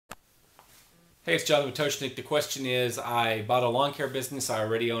Hey, it's Jonathan Toshnik. The question is, I bought a lawn care business. I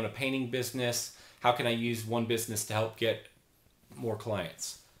already own a painting business. How can I use one business to help get more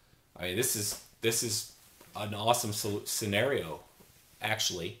clients? I mean, this is an awesome scenario,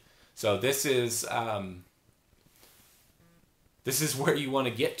 actually. So this is where you want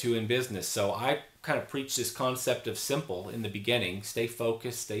to get to in business. So I kind of preach this concept of simple in the beginning. Stay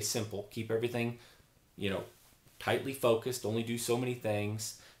focused, stay simple, keep everything, you know, tightly focused. Only do so many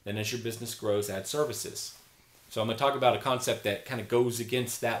things. Then as your business grows, add services. So I'm going to talk about a concept that kind of goes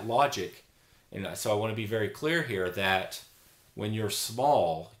against that logic. And so I want to be very clear here that when you're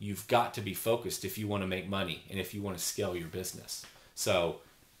small, you've got to be focused if you want to make money and if you want to scale your business. So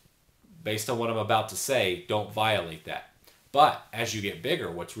based on what I'm about to say, don't violate that. But as you get bigger,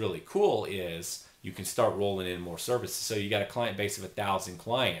 what's really cool is you can start rolling in more services. So you got a client base of 1,000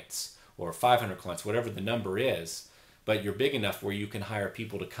 clients or 500 clients, whatever the number is, but you're big enough where you can hire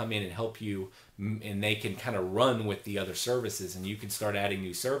people to come in and help you, and they can kind of run with the other services, and you can start adding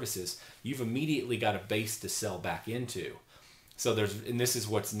new services. You've immediately got a base to sell back into. So and this is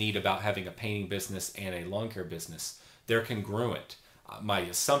what's neat about having a painting business and a lawn care business. They're congruent. My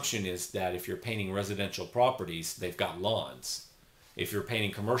assumption is that if you're painting residential properties, they've got lawns. If you're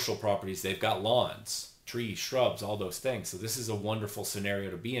painting commercial properties, they've got lawns, trees, shrubs, all those things. So this is a wonderful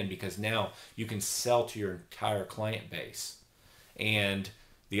scenario to be in because now you can sell to your entire client base. And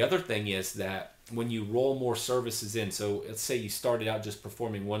the other thing is that when you roll more services in, so let's say you started out just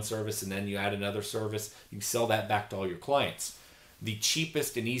performing one service and then you add another service, you sell that back to all your clients. The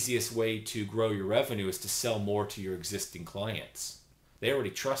cheapest and easiest way to grow your revenue is to sell more to your existing clients. They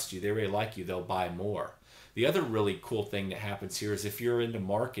already trust you, they already like you, they'll buy more. The other really cool thing that happens here is if you're into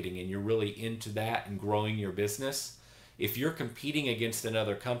marketing and you're really into that and growing your business, if you're competing against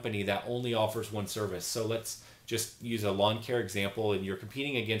another company that only offers one service, so let's just use a lawn care example, and you're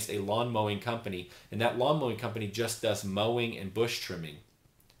competing against a lawn mowing company, and that lawn mowing company just does mowing and bush trimming.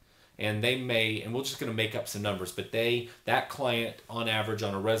 And they may, and we're just going to make up some numbers, but that client on average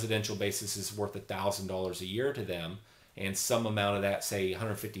on a residential basis is worth $1,000 a year to them, and some amount of that, say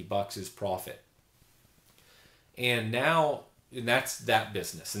 $150 is profit. And that's that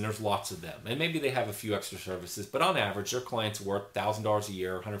business, and there's lots of them. And maybe they have a few extra services, but on average, their clients worth $1,000 a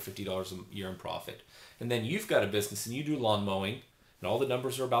year, $150 a year in profit. And then you've got a business and you do lawn mowing, and all the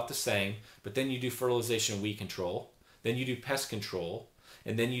numbers are about the same, but then you do fertilization and weed control, then you do pest control,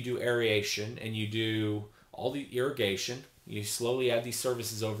 and then you do aeration, and you do all the irrigation. You slowly add these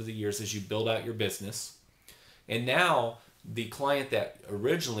services over the years as you build out your business. And now the client that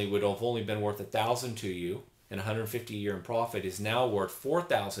originally would have only been worth $1,000 to you and $150 a year in profit is now worth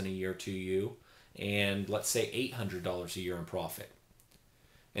 $4,000 a year to you, and let's say $800 a year in profit.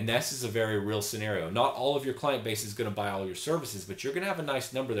 And this is a very real scenario. Not all of your client base is going to buy all your services, but you're going to have a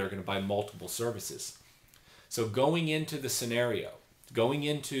nice number that are going to buy multiple services. So going into the scenario, going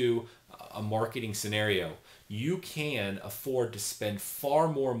into a marketing scenario, you can afford to spend far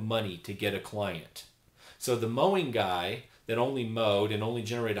more money to get a client. So the mowing guy that only mowed and only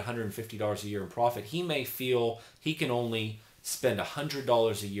generated $150 a year in profit, he may feel he can only spend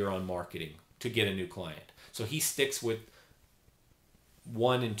 $100 a year on marketing to get a new client. So he sticks with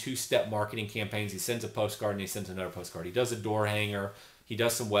 1 and 2 step marketing campaigns. He sends a postcard and he sends another postcard. He does a door hanger. He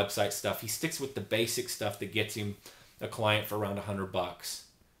does some website stuff. He sticks with the basic stuff that gets him a client for around $100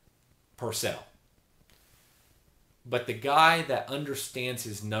 per sale. But the guy that understands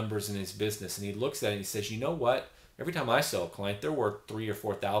his numbers in his business, and he looks at it and he says, you know what? Every time I sell a client, they're worth $3,000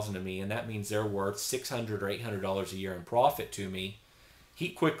 or $4,000 to me, and that means they're worth $600 or $800 a year in profit to me. He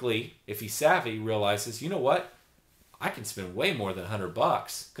quickly, if he's savvy, realizes, you know what? I can spend way more than $100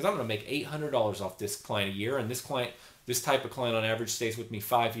 because I'm going to make $800 off this client a year, and this type of client on average stays with me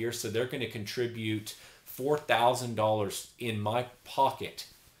 5 years, so they're going to contribute $4,000 in my pocket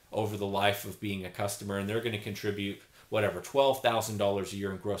over the life of being a customer, and they're going to contribute whatever $12,000 a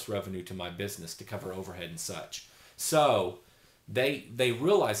year in gross revenue to my business to cover overhead and such. So they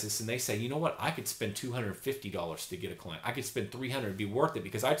realize this and they say, you know what, I could spend $250 to get a client. I could spend $300, it'd be worth it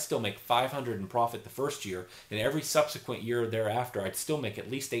because I'd still make $500 in profit the first year, and every subsequent year thereafter I'd still make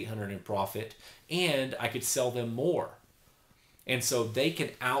at least $800 in profit, and I could sell them more. And so they can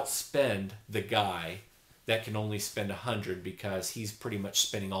outspend the guy that can only spend $100 because he's pretty much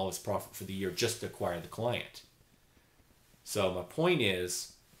spending all his profit for the year just to acquire the client. So my point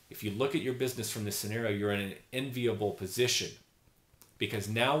is, if you look at your business from this scenario, you're in an enviable position because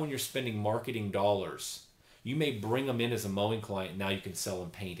now when you're spending marketing dollars, you may bring them in as a mowing client, and now you can sell them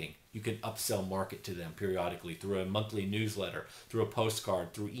painting. You can upsell market to them periodically through a monthly newsletter, through a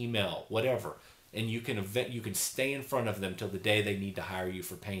postcard, through email, whatever. and you can stay in front of them till the day they need to hire you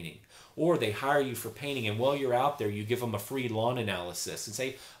for painting. Or they hire you for painting, and while you're out there, you give them a free lawn analysis and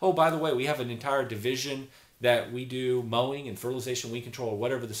say, oh, by the way, we have an entire division that we do mowing and fertilization, weed control, or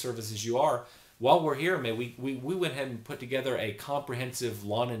whatever the services you are. While we're here, man, we went ahead and put together a comprehensive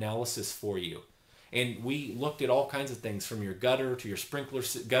lawn analysis for you. And we looked at all kinds of things, from your gutters to your sprinkler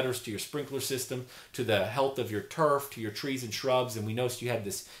system, to the health of your turf, to your trees and shrubs. And we noticed you had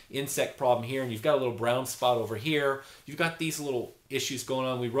this insect problem here, and you've got a little brown spot over here. You've got these little issues going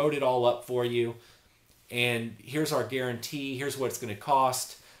on. We wrote it all up for you. And here's our guarantee. Here's what it's going to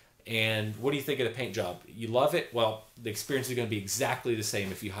cost. And what do you think of the paint job? You love it? Well, the experience is going to be exactly the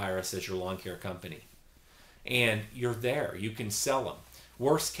same if you hire us as your lawn care company. And you're there. You can sell them.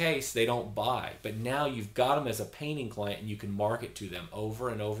 Worst case, they don't buy. But now you've got them as a painting client, and you can market to them over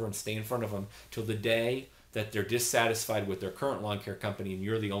and over and stay in front of them till the day that they're dissatisfied with their current lawn care company, and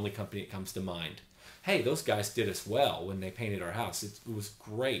you're the only company that comes to mind. Hey, those guys did us well when they painted our house. It was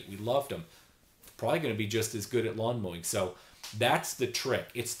great. We loved them. Probably going to be just as good at lawn mowing. So that's the trick.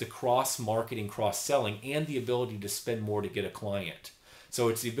 It's the cross-marketing, cross-selling, and the ability to spend more to get a client. So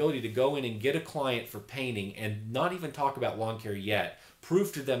it's the ability to go in and get a client for painting and not even talk about lawn care yet.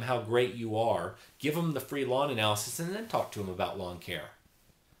 Prove to them how great you are. Give them the free lawn analysis, and then talk to them about lawn care.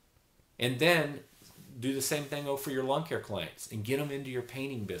 And then do the same thing for your lawn care clients and get them into your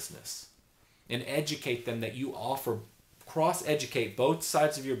painting business. And educate them that you offer, cross-educate both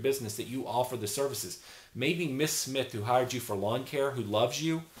sides of your business, that you offer the services. Maybe Miss Smith, who hired you for lawn care, who loves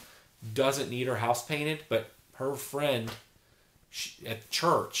you, doesn't need her house painted, but her friend at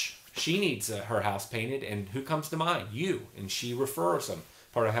church, she needs her house painted, and who comes to mind? You. And she refers them,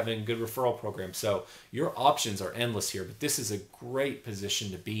 part of having a good referral program. So your options are endless here, but this is a great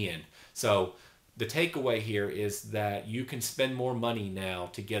position to be in. So the takeaway here is that you can spend more money now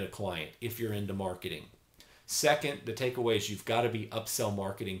to get a client if you're into marketing. Second, the takeaway is you've got to be upsell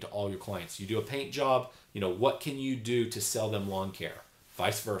marketing to all your clients. You do a paint job, what can you do to sell them lawn care?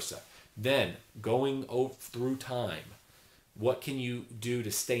 Vice versa. Then, going through time, what can you do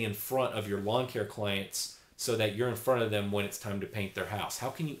to stay in front of your lawn care clients so that you're in front of them when it's time to paint their house? How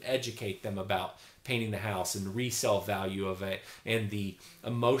can you educate them about painting the house and the resale value of it and the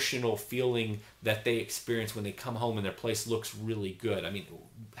emotional feeling that they experience when they come home and their place looks really good? I mean,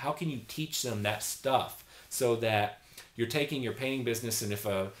 how can you teach them that stuff so that you're taking your painting business, and if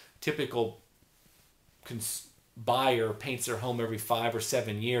a typical buyer paints their home every 5 or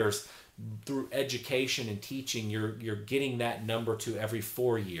 7 years, through education and teaching, you're getting that number to every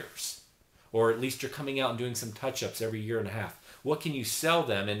 4 years, or at least you're coming out and doing some touch-ups every year and a half. What can you sell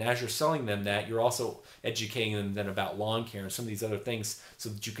them? And as you're selling them that, you're also educating them then about lawn care and some of these other things so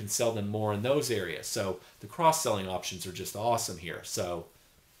that you can sell them more in those areas. So the cross-selling options are just awesome here. So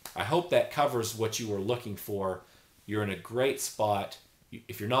I hope that covers what you were looking for. You're in a great spot.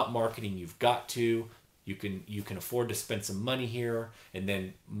 If you're not marketing, you've got to. You can afford to spend some money here, and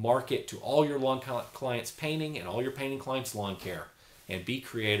then market to all your lawn clients painting and all your painting clients lawn care, and be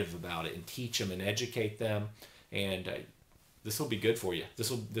creative about it and teach them and educate them, and this will be good for you.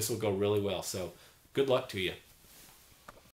 This will go really well. So good luck to you.